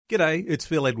G'day, it's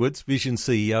Phil Edwards, Vision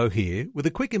CEO here, with a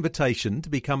quick invitation to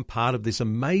become part of this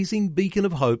amazing beacon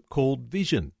of hope called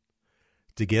Vision.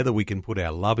 Together we can put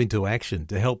our love into action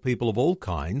to help people of all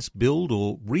kinds build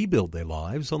or rebuild their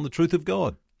lives on the truth of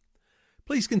God.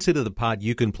 Please consider the part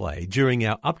you can play during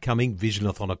our upcoming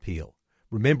Visionathon appeal,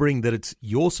 remembering that it's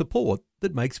your support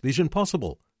that makes Vision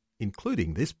possible,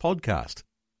 including this podcast.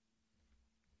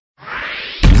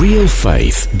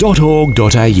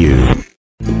 realfaith.org.au.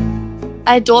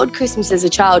 I adored Christmas as a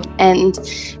child, and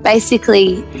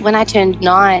basically when I turned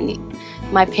 9,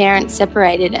 my parents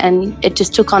separated and it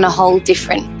just took on a whole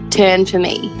different turn for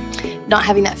me. Not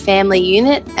having that family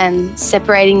unit and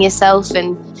separating yourself,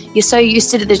 and you're so used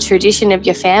to the tradition of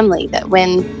your family that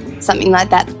when something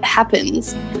like that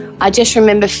happens, I just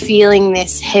remember feeling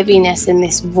this heaviness and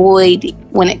this void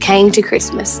when it came to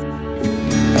Christmas.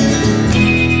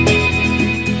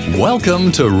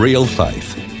 Welcome to Real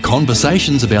Faith.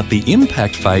 Conversations about the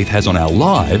impact faith has on our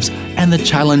lives and the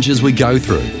challenges we go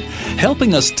through,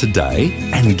 helping us today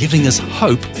and giving us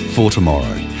hope for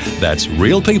tomorrow. That's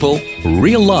real people,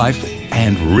 real life,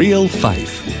 and real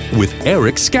faith with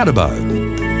Eric Scatterbo.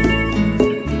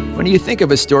 When you think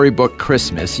of a storybook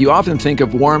Christmas, you often think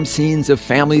of warm scenes of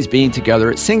families being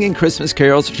together, singing Christmas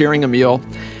carols, sharing a meal,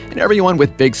 and everyone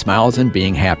with big smiles and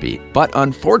being happy. But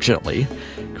unfortunately,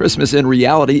 Christmas in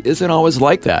reality isn't always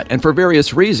like that, and for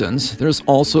various reasons, there's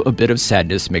also a bit of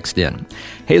sadness mixed in.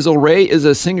 Hazel Ray is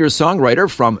a singer-songwriter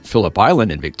from Phillip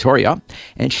Island in Victoria,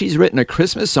 and she's written a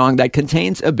Christmas song that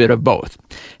contains a bit of both.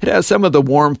 It has some of the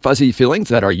warm, fuzzy feelings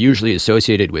that are usually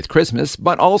associated with Christmas,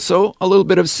 but also a little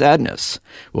bit of sadness.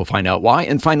 We'll find out why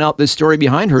and find out the story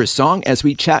behind her song as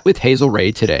we chat with Hazel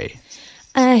Ray today.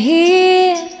 I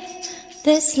hear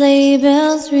the sleigh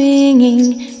bells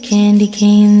ringing, candy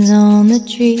canes on the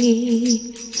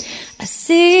tree. I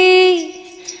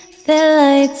see the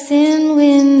lights in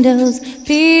windows,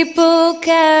 people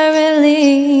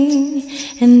caroling,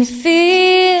 and I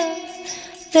feel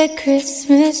the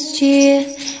Christmas cheer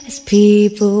as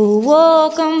people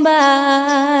walk on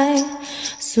by.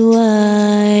 So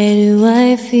why do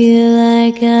I feel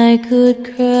like I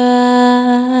could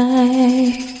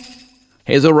cry?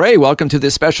 Hazel Ray, welcome to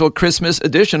this special Christmas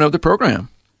edition of the program.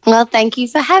 Well, thank you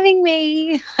for having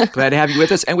me. Glad to have you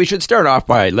with us. And we should start off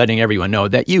by letting everyone know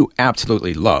that you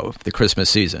absolutely love the Christmas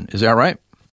season. Is that right?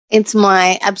 It's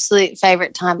my absolute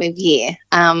favorite time of year.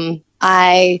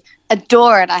 I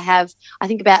adore it. I have, I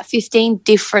think, about 15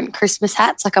 different Christmas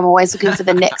hats. Like I'm always looking for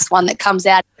the next one that comes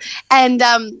out. And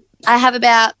I have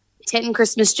about 10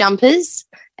 Christmas jumpers,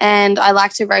 and I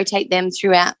like to rotate them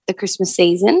throughout the Christmas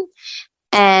season.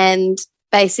 And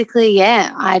basically,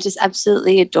 yeah, I just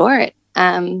absolutely adore it.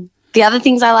 The other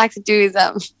things I like to do is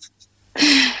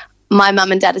my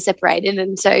mum and dad are separated,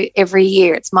 and so every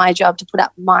year it's my job to put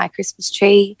up my Christmas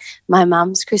tree, my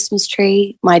mum's Christmas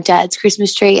tree, my dad's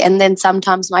Christmas tree, and then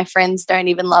sometimes my friends don't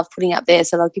even love putting up theirs,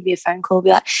 so they'll give me a phone call and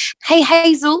be like, hey,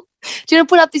 Hazel, do you want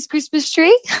to put up this Christmas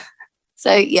tree?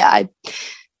 So, yeah, I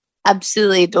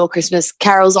absolutely adore Christmas.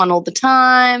 Carols on all the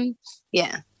time,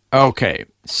 yeah. Okay,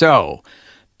 so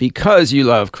because you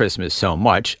love Christmas so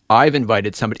much, I've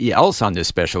invited somebody else on this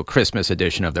special Christmas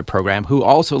edition of the program who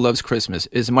also loves Christmas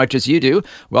as much as you do.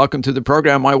 Welcome to the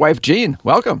program, my wife, Jean.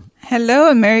 Welcome.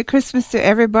 Hello, and Merry Christmas to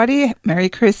everybody. Merry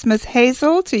Christmas,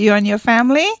 Hazel, to you and your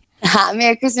family.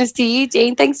 Merry Christmas to you,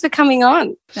 Jean. Thanks for coming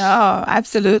on. Oh,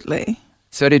 absolutely.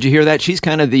 So did you hear that? She's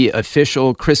kind of the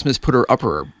official Christmas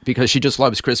putter-upper because she just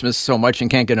loves Christmas so much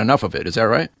and can't get enough of it. Is that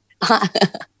right?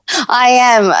 I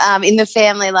am in the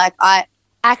family. Like I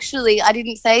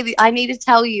didn't say that. I need to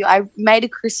tell you, I made a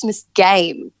Christmas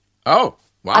game. Oh,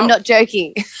 wow. I'm not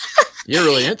joking. You're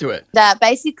really into it.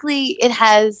 Basically,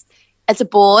 it's a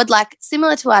board like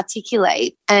similar to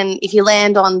Articulate, and if you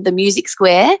land on the music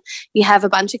square, you have a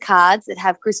bunch of cards that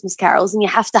have Christmas carols, and you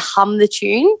have to hum the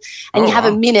tune, and you have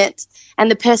a minute,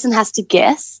 and the person has to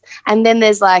guess, and then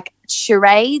there's like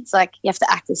charades, like you have to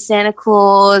act as Santa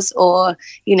Claus or,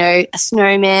 you know, a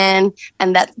snowman,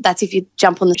 and that's if you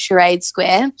jump on the charade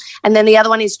square. And then the other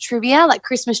one is trivia, like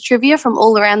Christmas trivia from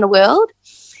all around the world.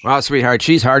 Wow, sweetheart,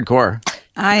 she's hardcore.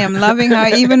 I am loving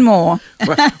her even more.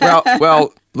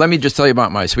 Well, let me just tell you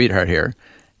about my sweetheart here.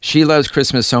 She loves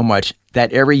Christmas so much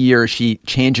that every year she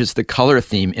changes the color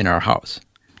theme in our house.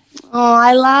 Oh,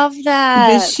 I love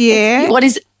that. This year,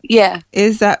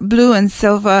 is that blue and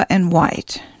silver and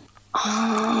white.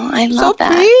 Oh, I love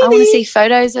that. Pretty. I want to see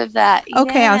photos of that.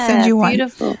 Okay, I'll send you one.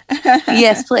 Beautiful.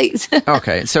 Yes, please.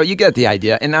 Okay, so you get the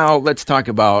idea. And now let's talk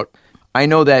about, I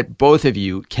know that both of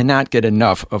you cannot get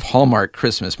enough of Hallmark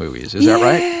Christmas movies. Is that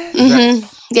right?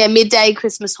 Yeah, midday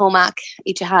Christmas Hallmark.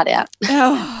 Eat your heart out.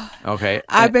 Oh, Okay.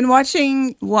 I've been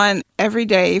watching one every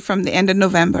day from the end of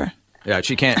November. Yeah,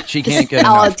 she can't get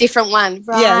Oh, a enough. different one. Yes.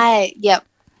 Right. Yep.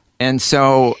 And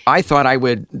so I thought I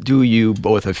would do you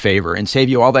both a favor and save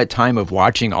you all that time of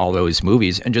watching all those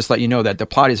movies and just let you know that the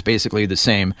plot is basically the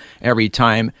same every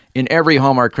time. In every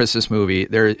Hallmark Christmas movie,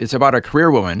 it's about a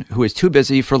career woman who is too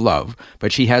busy for love,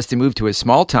 but she has to move to a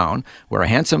small town where a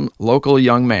handsome local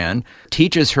young man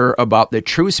teaches her about the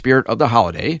true spirit of the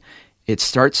holiday. It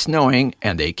starts snowing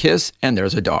and they kiss and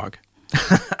there's a dog.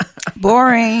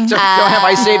 Boring. So have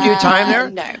I saved you time there?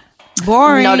 No.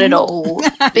 Boring. Not at all.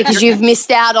 Because you've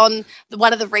missed out on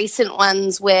one of the recent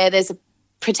ones where there's a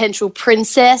potential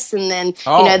princess and then,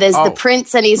 there's the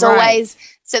prince and he's Right. always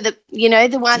so the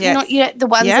the one Yes. the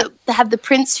ones Yep. that have the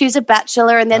prince who's a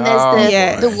bachelor and then there's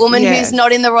Yes. the woman Yes. who's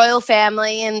not in the royal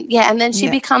family and then she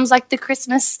Yeah. becomes like the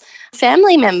Christmas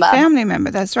family member. Family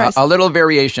member, that's right. A little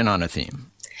variation on a theme.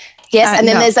 Yes, and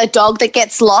then no. there's a dog that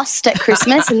gets lost at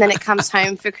Christmas and then it comes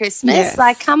home for Christmas. Yes.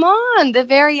 Like, come on, the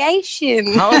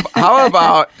variation. How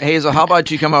about, Hazel, how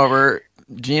about you come over?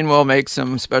 Jean will make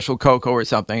some special cocoa or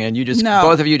something, and you just, No.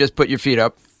 both of you just put your feet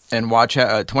up and watch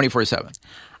 24/7.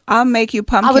 I'll make you would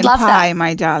pumpkin love pie, that.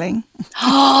 my darling.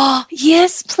 Oh,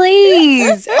 yes,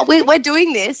 please. We're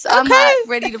doing this. I'm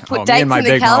ready to put me dates and my in the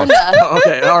big mouth. calendar.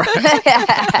 Okay, all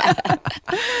right.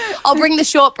 I'll bring the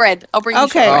shortbread.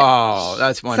 Okay. Oh,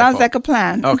 that's wonderful. Sounds like a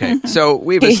plan. Okay, so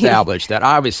we've established that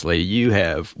obviously you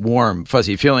have warm,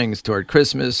 fuzzy feelings toward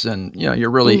Christmas and,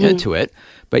 you're really into it,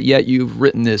 but yet you've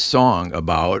written this song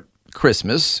about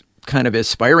Christmas, kind of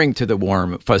aspiring to the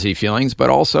warm, fuzzy feelings, but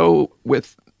also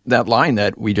with that line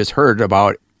that we just heard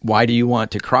about, why do you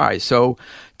want to cry? So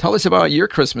tell us about your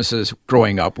Christmases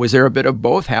growing up. Was there a bit of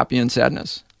both happy and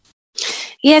sadness?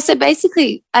 Yeah, so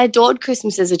basically, I adored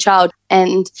Christmas as a child.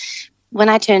 And when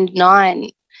I turned 9,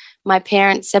 my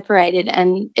parents separated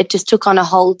and it just took on a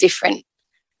whole different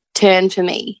turn for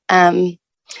me.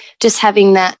 Just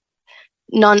having that,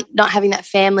 not having that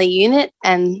family unit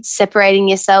and separating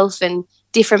yourself and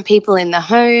different people in the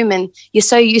home, and you're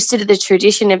so used to the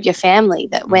tradition of your family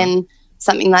that when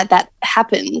something like that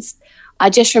happens, I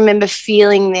just remember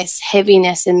feeling this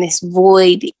heaviness and this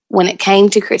void when it came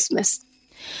to Christmas.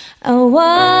 I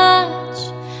watch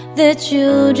the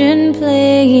children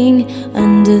playing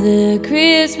under the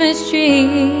Christmas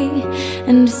tree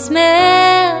and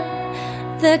smell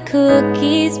the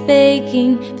cookies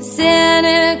baking for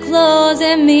Santa Claus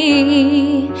and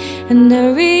me, and I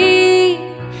read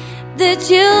the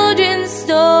children's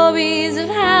stories of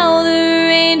how the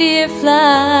reindeer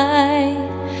fly.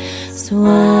 So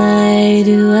why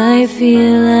do I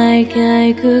feel like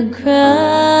I could cry?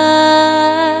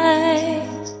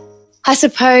 I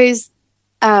suppose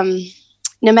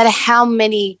no matter how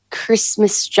many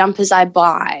Christmas jumpers I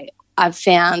buy, I've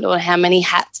found, or how many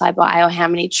hats I buy, or how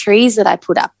many trees that I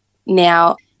put up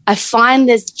now, I find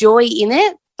there's joy in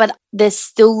it, but there's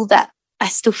still that, I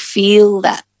still feel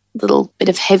that little bit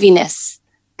of heaviness,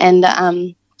 and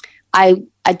I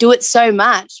do it so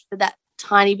much for that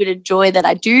tiny bit of joy that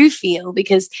I do feel,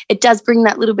 because it does bring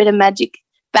that little bit of magic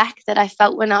back that I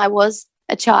felt when I was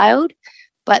a child.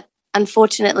 But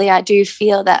unfortunately, I do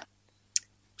feel that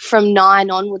from 9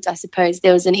 onwards, I suppose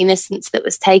there was an innocence that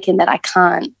was taken that I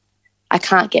can't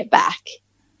get back,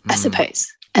 I suppose,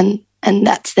 and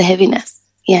that's the heaviness.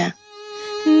 Yeah.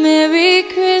 Merry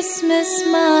Christmas,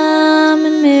 Mom,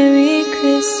 and Merry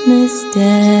Christmas,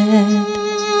 Dad.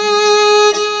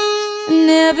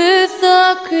 Never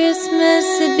thought Christmas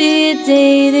would be a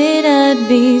day that I'd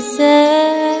be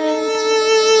sad.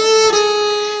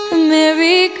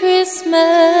 Merry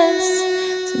Christmas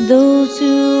to those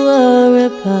who are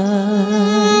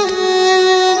apart.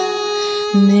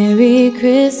 Merry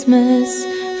Christmas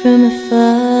from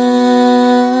afar.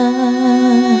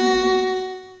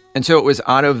 And so it was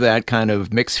out of that kind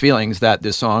of mixed feelings that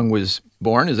this song was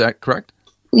born. Is that correct?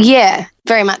 Yeah,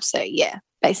 very much so. Yeah,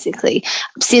 basically.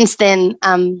 Since then,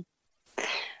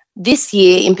 this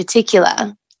year in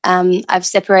particular, I've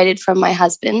separated from my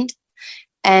husband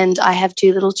and I have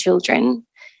 2 little children.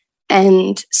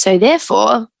 And so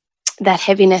therefore, that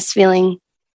heaviness feeling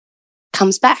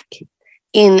comes back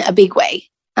in a big way.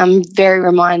 I'm very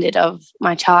reminded of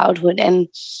my childhood. And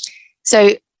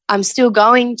so I'm still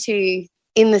going to,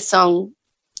 in the song,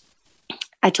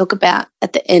 I talk about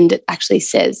at the end, it actually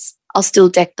says, I'll still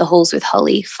deck the halls with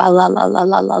holly, fa la la la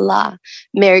la la la,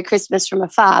 Merry Christmas from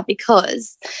afar,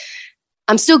 because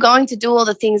I'm still going to do all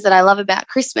the things that I love about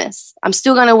Christmas. I'm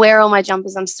still going to wear all my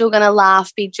jumpers. I'm still going to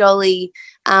laugh, be jolly,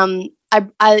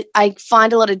 I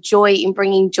find a lot of joy in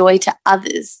bringing joy to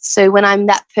others. So when I'm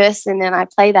that person and I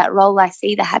play that role, I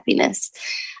see the happiness.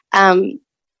 I'm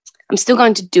still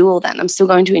going to do all that, and I'm still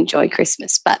going to enjoy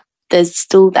Christmas, but there's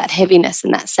still that heaviness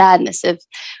and that sadness of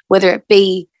whether it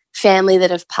be family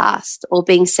that have passed, or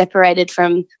being separated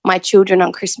from my children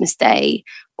on Christmas Day,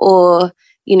 or,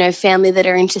 you know, family that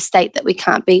are interstate that we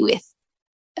can't be with.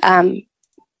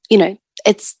 You know,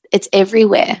 it's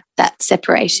everywhere, that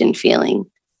separation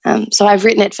feeling. So I've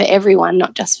written it for everyone,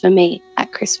 not just for me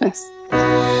at Christmas.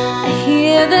 I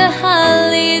hear the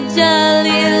holly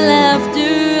jolly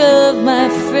laughter of my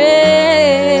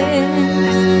friends.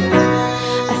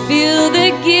 I feel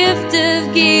the gift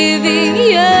of giving,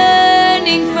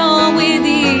 yearning from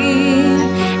within,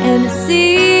 and I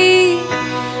see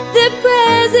the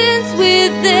presents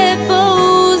with their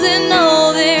bows and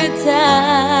all their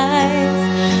ties.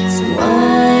 So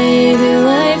why do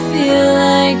I feel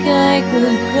like I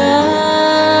could cry?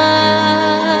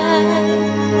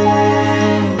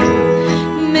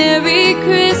 Merry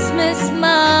Christmas,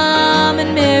 Mom,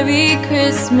 and Merry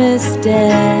Christmas,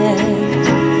 Dad.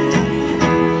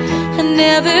 I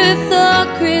never thought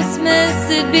Christmas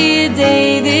would be a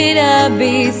day that I'd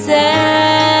be sad.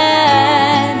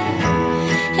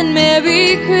 And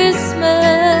Merry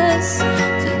Christmas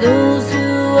to those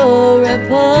who are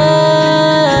apart.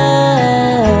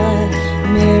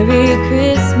 Merry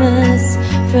Christmas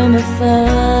from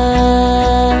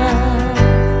afar.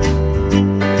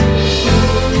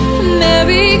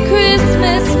 Merry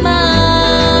Christmas,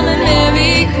 Mom, and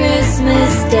Merry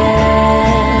Christmas,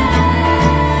 Dad.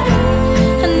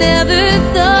 I never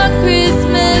thought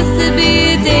Christmas would be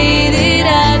a day that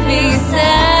I'd be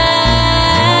sad.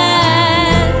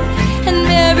 And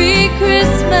Merry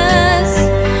Christmas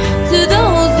to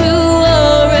those who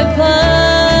are apart.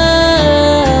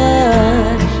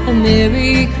 A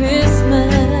Merry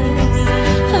Christmas,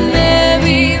 a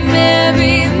Merry,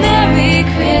 Merry, Merry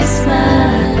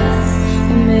Christmas,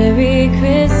 a Merry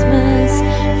Christmas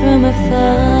from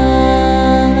afar.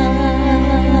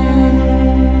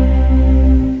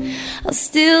 I'll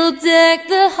still deck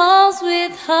the halls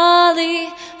with holly,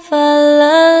 fa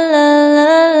la la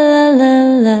la la la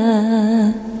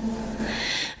la.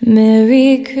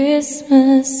 Merry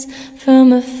Christmas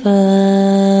from afar.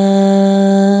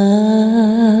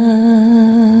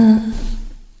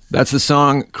 That's the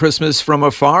song Christmas from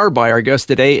Afar by our guest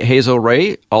today, Hazel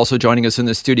Ray. Also joining us in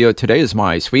the studio today is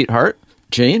my sweetheart,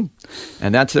 Jean.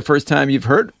 And that's the first time you've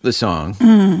heard the song.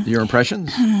 Your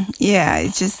impressions? Yeah,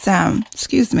 it just,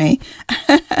 excuse me.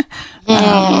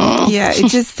 Yeah, it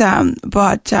just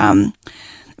brought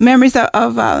memories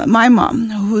of my mom,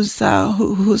 who's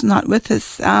not with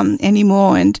us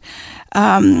anymore. And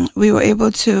we were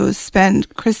able to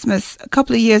spend Christmas a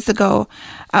couple of years ago.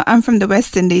 I'm from the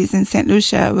West Indies in St.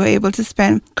 Lucia. We were able to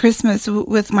spend Christmas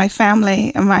with my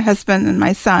family and my husband and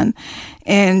my son.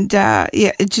 And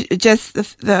just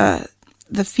the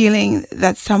feeling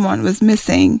that someone was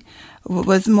missing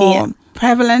was more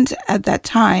prevalent at that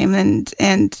time. And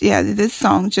this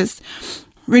song just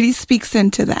really speaks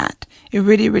into that. It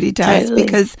really, really does. Totally.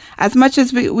 Because as much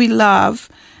as we love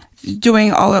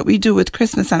doing all that we do with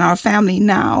Christmas and our family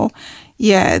now,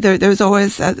 there's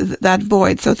always that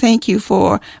void. So thank you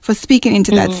for speaking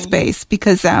into that space,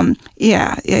 because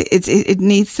it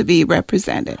needs to be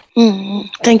represented.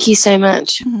 Thank you so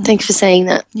much. Thank you for saying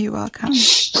that. You're welcome.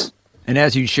 And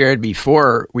as you shared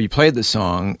before we played the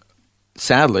song,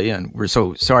 sadly, and we're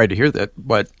so sorry to hear that,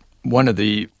 but one of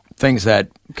the things that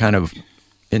kind of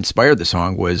inspired the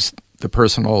song was the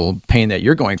personal pain that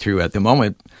you're going through at the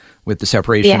moment with the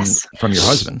separation from your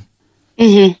husband.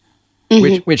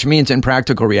 Which means in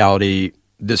practical reality,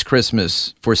 this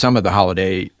Christmas, for some of the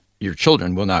holiday, your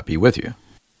children will not be with you.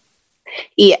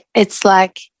 Yeah, it's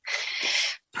like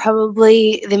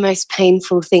probably the most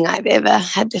painful thing I've ever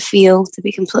had to feel, to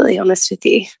be completely honest with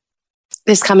you.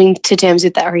 Just coming to terms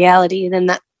with that reality, and then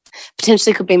that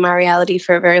potentially could be my reality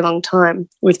for a very long time,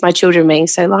 with my children being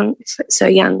so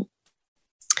young.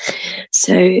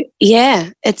 So yeah,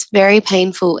 it's very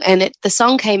painful, and the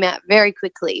song came out very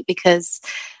quickly because,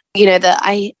 you know,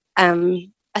 I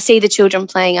see the children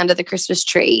playing under the Christmas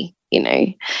tree. You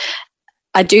know,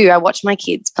 I watch my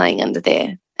kids playing under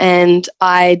there, and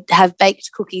I have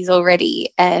baked cookies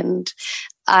already, and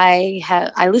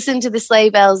I listened to the sleigh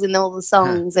bells in all the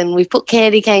songs, and we've put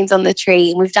candy canes on the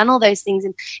tree, and we've done all those things.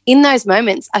 And in those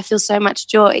moments, I feel so much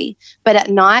joy. But at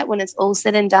night, when it's all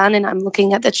said and done, and I'm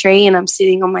looking at the tree and I'm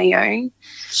sitting on my own,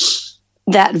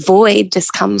 that void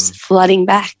just comes flooding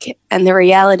back, and the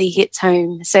reality hits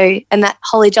home. So, and that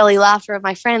holly jolly laughter of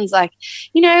my friends, like,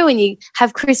 you know, when you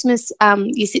have Christmas,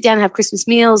 you sit down and have Christmas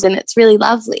meals, and it's really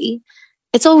lovely.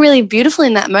 it's all really beautiful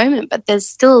in that moment, but there's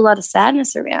still a lot of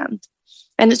sadness around.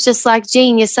 And it's just like,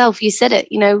 Jean, yourself, you said it,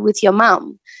 with your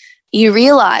mum. You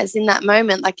realize in that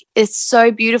moment, like, it's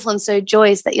so beautiful and so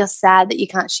joyous that you're sad that you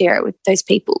can't share it with those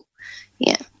people.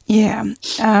 Yeah. Yeah.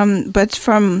 But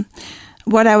from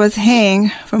what I was hearing,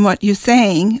 from what you're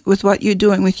saying, with what you're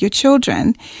doing with your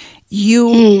children,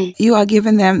 you are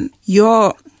giving them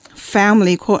your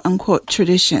family, quote unquote,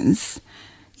 traditions.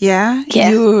 Yeah.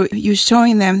 You're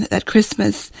showing them that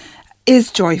Christmas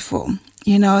is joyful.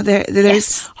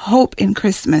 There's hope in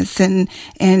Christmas, and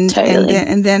totally.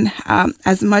 and then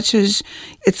as much as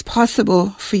it's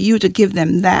possible for you to give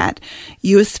them that,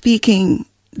 you're speaking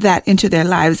that into their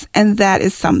lives, and that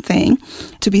is something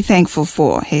to be thankful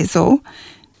for, Hazel.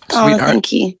 Oh,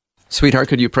 thank you. Sweetheart,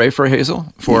 could you pray for Hazel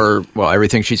for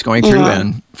everything she's going through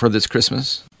and for this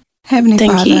Christmas? Heavenly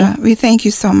Thank Father, you. we thank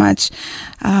you so much,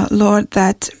 Lord,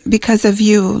 that because of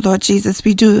you, Lord Jesus,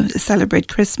 we do celebrate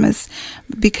Christmas,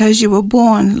 because you were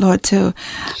born, Lord, to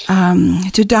die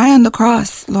on the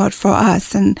cross, Lord, for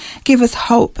us, and give us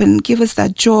hope and give us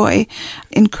that joy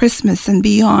in Christmas and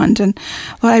beyond. And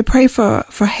Lord, I pray for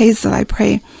Hazel. I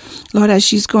pray, Lord, as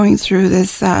she's going through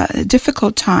this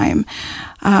difficult time,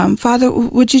 Father,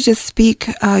 would you just speak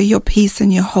your peace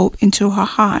and your hope into her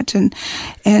heart, and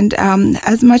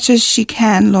as much as she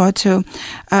can, Lord, to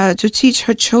teach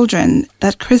her children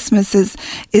that Christmas is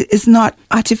not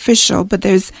artificial, but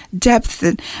there's depth.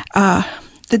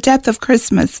 The depth of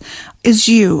Christmas is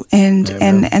you, and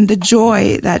the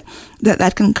joy that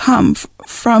can come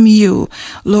from you,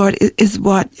 Lord, is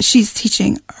what she's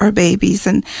teaching her babies.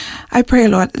 And I pray,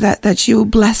 Lord, that you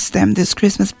bless them this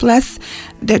Christmas, bless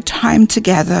their time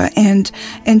together, and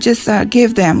just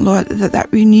give them, Lord, that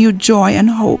renewed joy and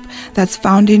hope that's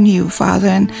found in you, Father.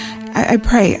 And I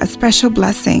pray a special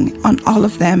blessing on all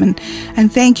of them, and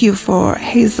thank you for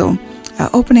Hazel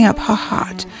opening up her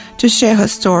heart to share her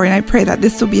story. And I pray that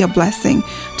this will be a blessing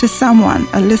to someone,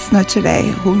 a listener today,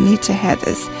 who need to hear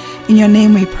this. In your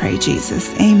name we pray,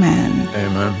 Jesus. Amen.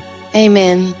 Amen.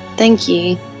 Amen. Thank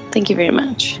you. Thank you very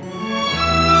much.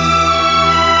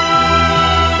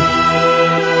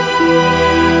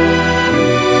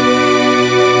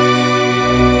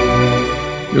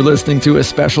 You're listening to a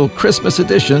special Christmas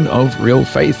edition of Real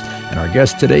Faith, and our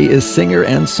guest today is singer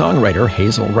and songwriter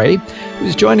Hazel Ray,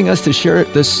 who's joining us to share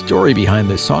the story behind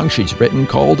the song she's written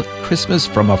called Christmas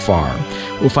from Afar.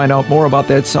 We'll find out more about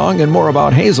that song and more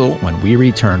about Hazel when we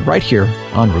return right here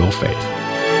on Real Faith.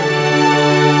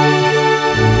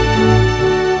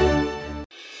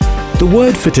 The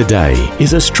Word for Today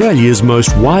is Australia's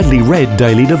most widely read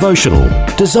daily devotional,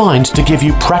 designed to give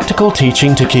you practical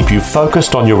teaching to keep you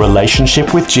focused on your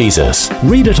relationship with Jesus.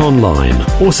 Read it online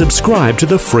or subscribe to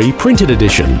the free printed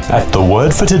edition at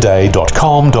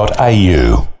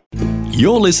thewordfortoday.com.au.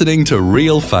 You're listening to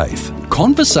Real Faith,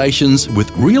 conversations with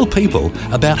real people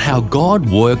about how God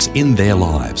works in their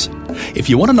lives. If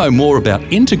you want to know more about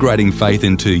integrating faith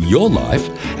into your life,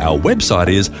 our website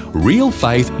is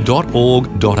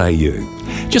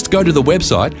realfaith.org.au. Just go to the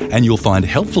website and you'll find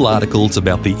helpful articles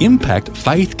about the impact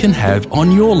faith can have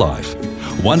on your life.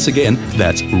 Once again,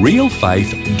 that's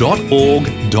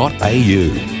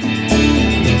realfaith.org.au.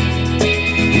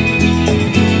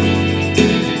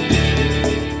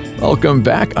 Welcome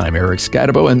back. I'm Eric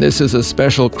Scatabo, and this is a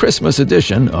special Christmas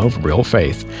edition of Real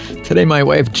Faith. Today, my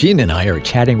wife Jean and I are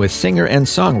chatting with singer and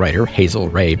songwriter Hazel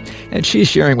Ray, and she's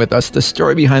sharing with us the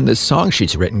story behind this song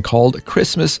she's written called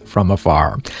Christmas from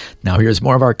Afar. Now, here's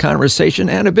more of our conversation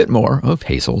and a bit more of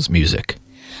Hazel's music.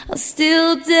 I'll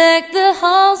still deck the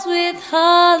halls with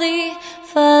holly,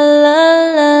 fa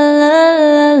la la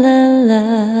la la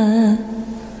la.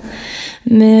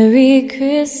 Merry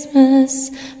Christmas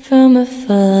from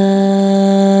afar.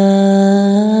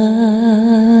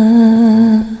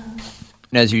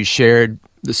 As you shared,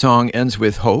 the song ends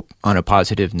with hope on a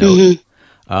positive note.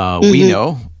 We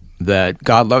know that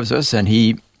God loves us, and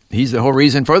He's the whole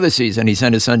reason for the season. He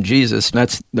sent His Son Jesus. And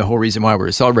that's the whole reason why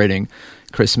we're celebrating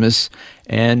Christmas.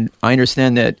 And I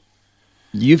understand that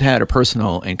you've had a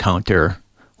personal encounter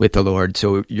with the Lord,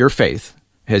 so your faith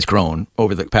has grown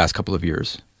over the past couple of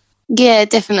years. Yeah,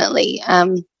 definitely.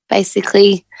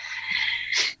 Basically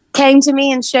came to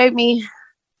me and showed me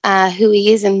who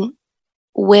He is and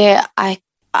where I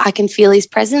can feel His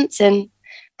presence. And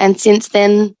since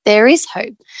then, there is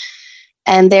hope.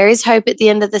 And there is hope at the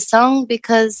end of the song,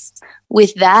 because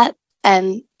with that,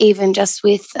 and even just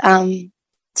with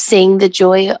seeing the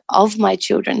joy of my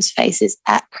children's faces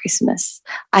at Christmas,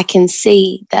 I can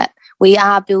see that we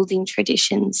are building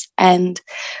traditions. And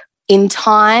in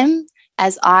time,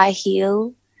 as I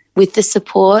heal with the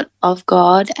support of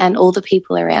God and all the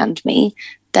people around me,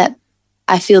 that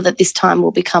I feel that this time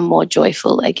will become more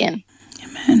joyful again.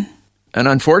 Amen. And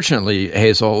unfortunately,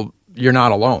 Hazel, you're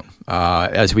not alone.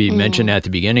 As we mentioned at the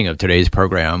beginning of today's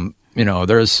program,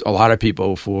 there's a lot of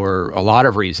people for a lot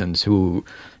of reasons who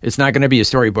it's not going to be a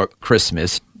storybook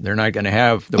Christmas. They're not going to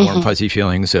have the warm, fuzzy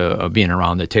feelings of being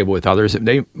around the table with others.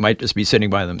 They might just be sitting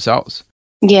by themselves.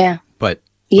 Yeah. But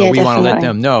Yeah, we want to let definitely.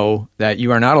 them know that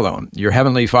you are not alone. Your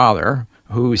Heavenly Father,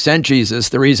 who sent Jesus,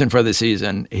 the reason for the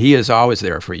season, he is always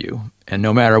there for you. And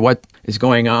no matter what is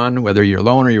going on, whether you're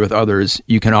alone or you're with others,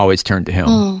 you can always turn to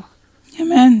him.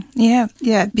 Amen.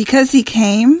 Yeah. Because he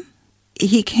came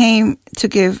to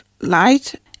give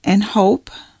light and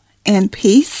hope and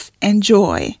peace and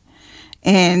joy.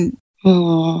 And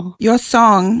your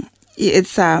song,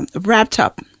 it's wrapped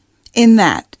up in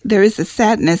that. There is a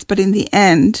sadness, but in the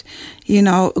end,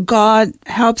 God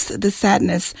helps the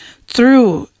sadness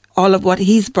through all of what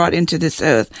he's brought into this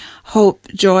earth. Hope,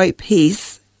 joy,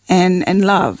 peace, and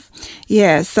love.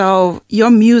 Yeah, so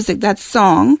your music, that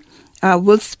song,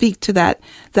 will speak to that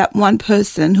one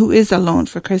person who is alone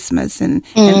for Christmas, and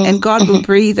God will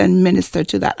breathe and minister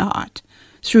to that heart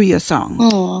through your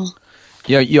song.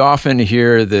 Yeah, you often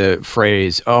hear the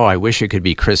phrase, "Oh, I wish it could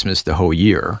be Christmas the whole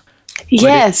year."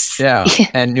 Yes.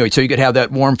 And so you could have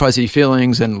that warm, fuzzy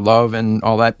feelings and love and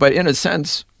all that. But in a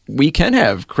sense, we can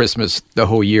have Christmas the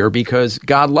whole year because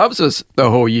God loves us the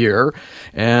whole year.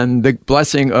 And the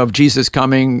blessing of Jesus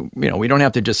coming, we don't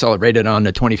have to just celebrate it on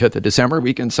the 25th of December.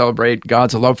 We can celebrate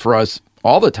God's love for us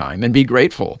all the time and be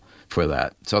grateful for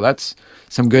that. So that's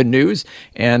some good news.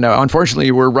 And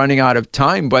unfortunately, we're running out of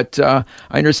time. But I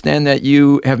understand that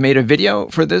you have made a video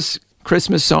for this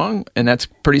Christmas song, and that's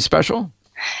pretty special.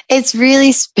 It's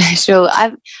really special.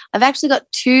 I've actually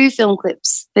got 2 film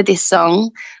clips for this song.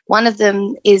 One of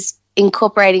them is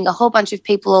incorporating a whole bunch of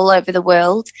people all over the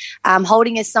world,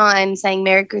 holding a sign saying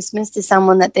Merry Christmas to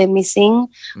someone that they're missing,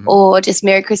 or just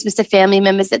Merry Christmas to family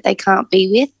members that they can't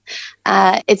be with.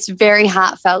 It's very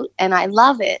heartfelt and I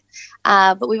love it.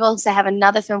 But we also have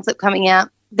another film clip coming out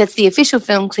that's the official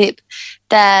film clip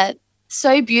that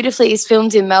so beautifully is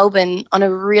filmed in Melbourne on a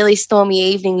really stormy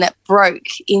evening that broke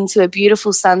into a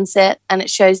beautiful sunset, and it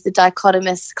shows the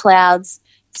dichotomous clouds,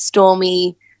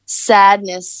 stormy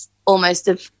sadness almost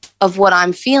of what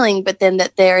I'm feeling, but then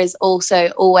that there is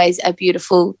also always a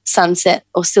beautiful sunset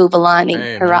or silver lining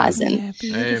horizon.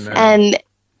 Amen.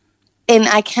 And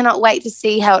I cannot wait to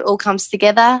see how it all comes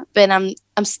together, but I'm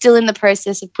still in the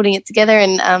process of putting it together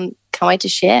and can't wait to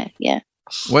share. Yeah.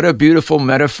 What a beautiful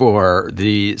metaphor,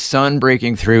 the sun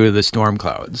breaking through the storm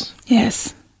clouds.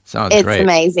 Yes. Sounds It's great.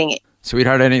 amazing.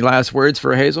 Sweetheart, any last words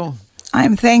for Hazel?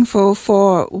 I'm thankful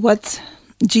for what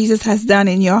Jesus has done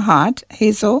in your heart,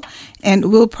 Hazel,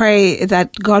 and we'll pray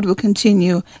that God will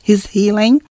continue his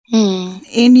healing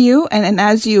in you. And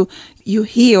as you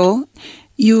heal,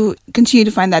 you continue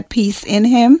to find that peace in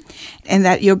him, and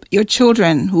that your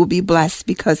children will be blessed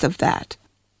because of that.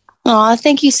 Oh,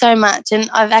 thank you so much. And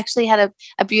I've actually had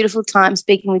a beautiful time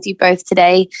speaking with you both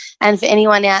today. And for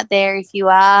anyone out there, if you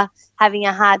are having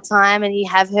a hard time and you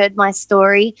have heard my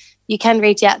story, you can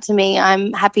reach out to me.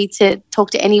 I'm happy to talk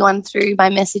to anyone through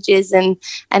my messages and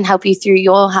help you through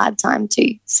your hard time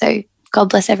too. So God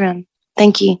bless everyone.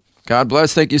 Thank you. God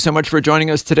bless. Thank you so much for joining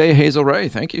us today, Hazel Ray.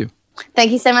 Thank you. Thank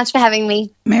you so much for having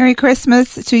me. Merry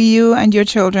Christmas to you and your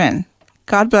children.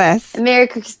 God bless. Merry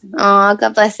Christmas. Oh,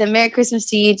 God bless them. Merry Christmas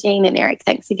to you, Jean and Eric.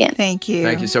 Thanks again. Thank you.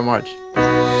 Thank you so much.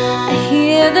 I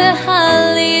hear the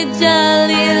holly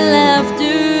jolly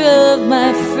laughter of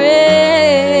my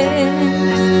friends.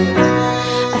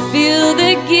 I feel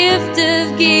the gift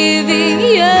of giving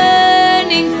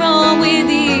yearning from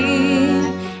within.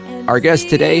 Our guest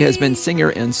today has been singer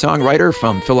and songwriter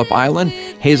from Phillip Island,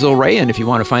 Hazel Ray. And if you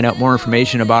want to find out more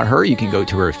information about her, you can go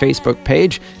to her Facebook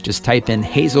page. Just type in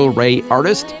Hazel Ray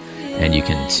Artist, and you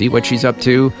can see what she's up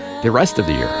to the rest of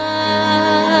the year.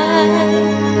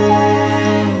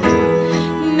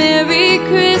 Merry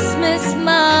Christmas,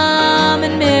 Mom,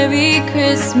 and Merry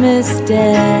Christmas,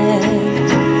 Dad.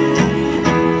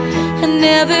 I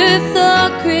never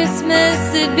thought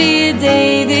Christmas would be a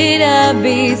day that I'd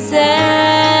be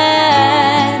sad.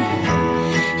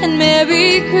 And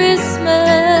Merry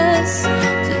Christmas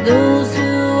to those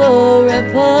who are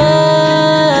apart.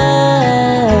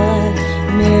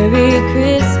 Merry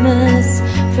Christmas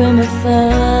from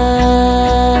afar.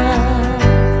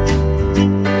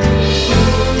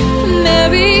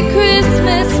 Merry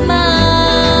Christmas,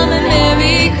 Mom, and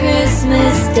Merry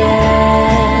Christmas,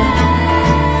 Dad.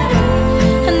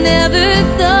 I never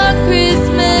thought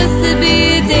Christmas would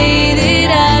be a day that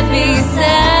I'd be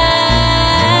sad.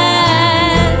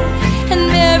 And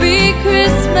Merry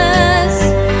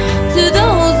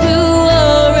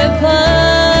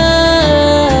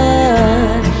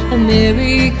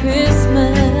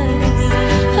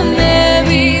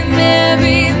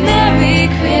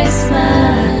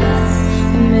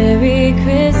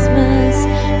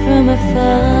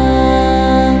found.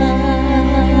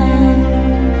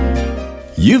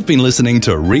 You've been listening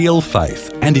to Real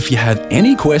Faith, and if you have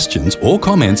any questions or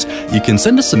comments, you can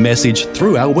send us a message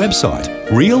through our website,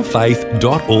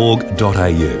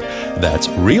 realfaith.org.au. That's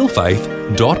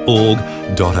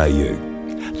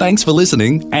realfaith.org.au. Thanks for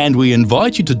listening, and we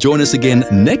invite you to join us again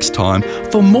next time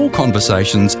for more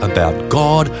conversations about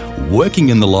God working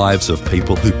in the lives of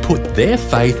people who put their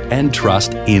faith and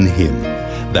trust in Him.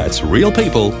 That's real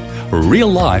people,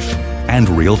 real life, and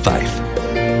real faith.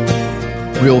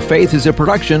 Real Faith is a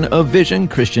production of Vision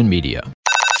Christian Media.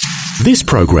 This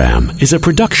program is a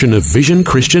production of Vision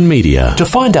Christian Media. To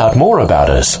find out more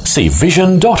about us, see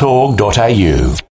vision.org.au.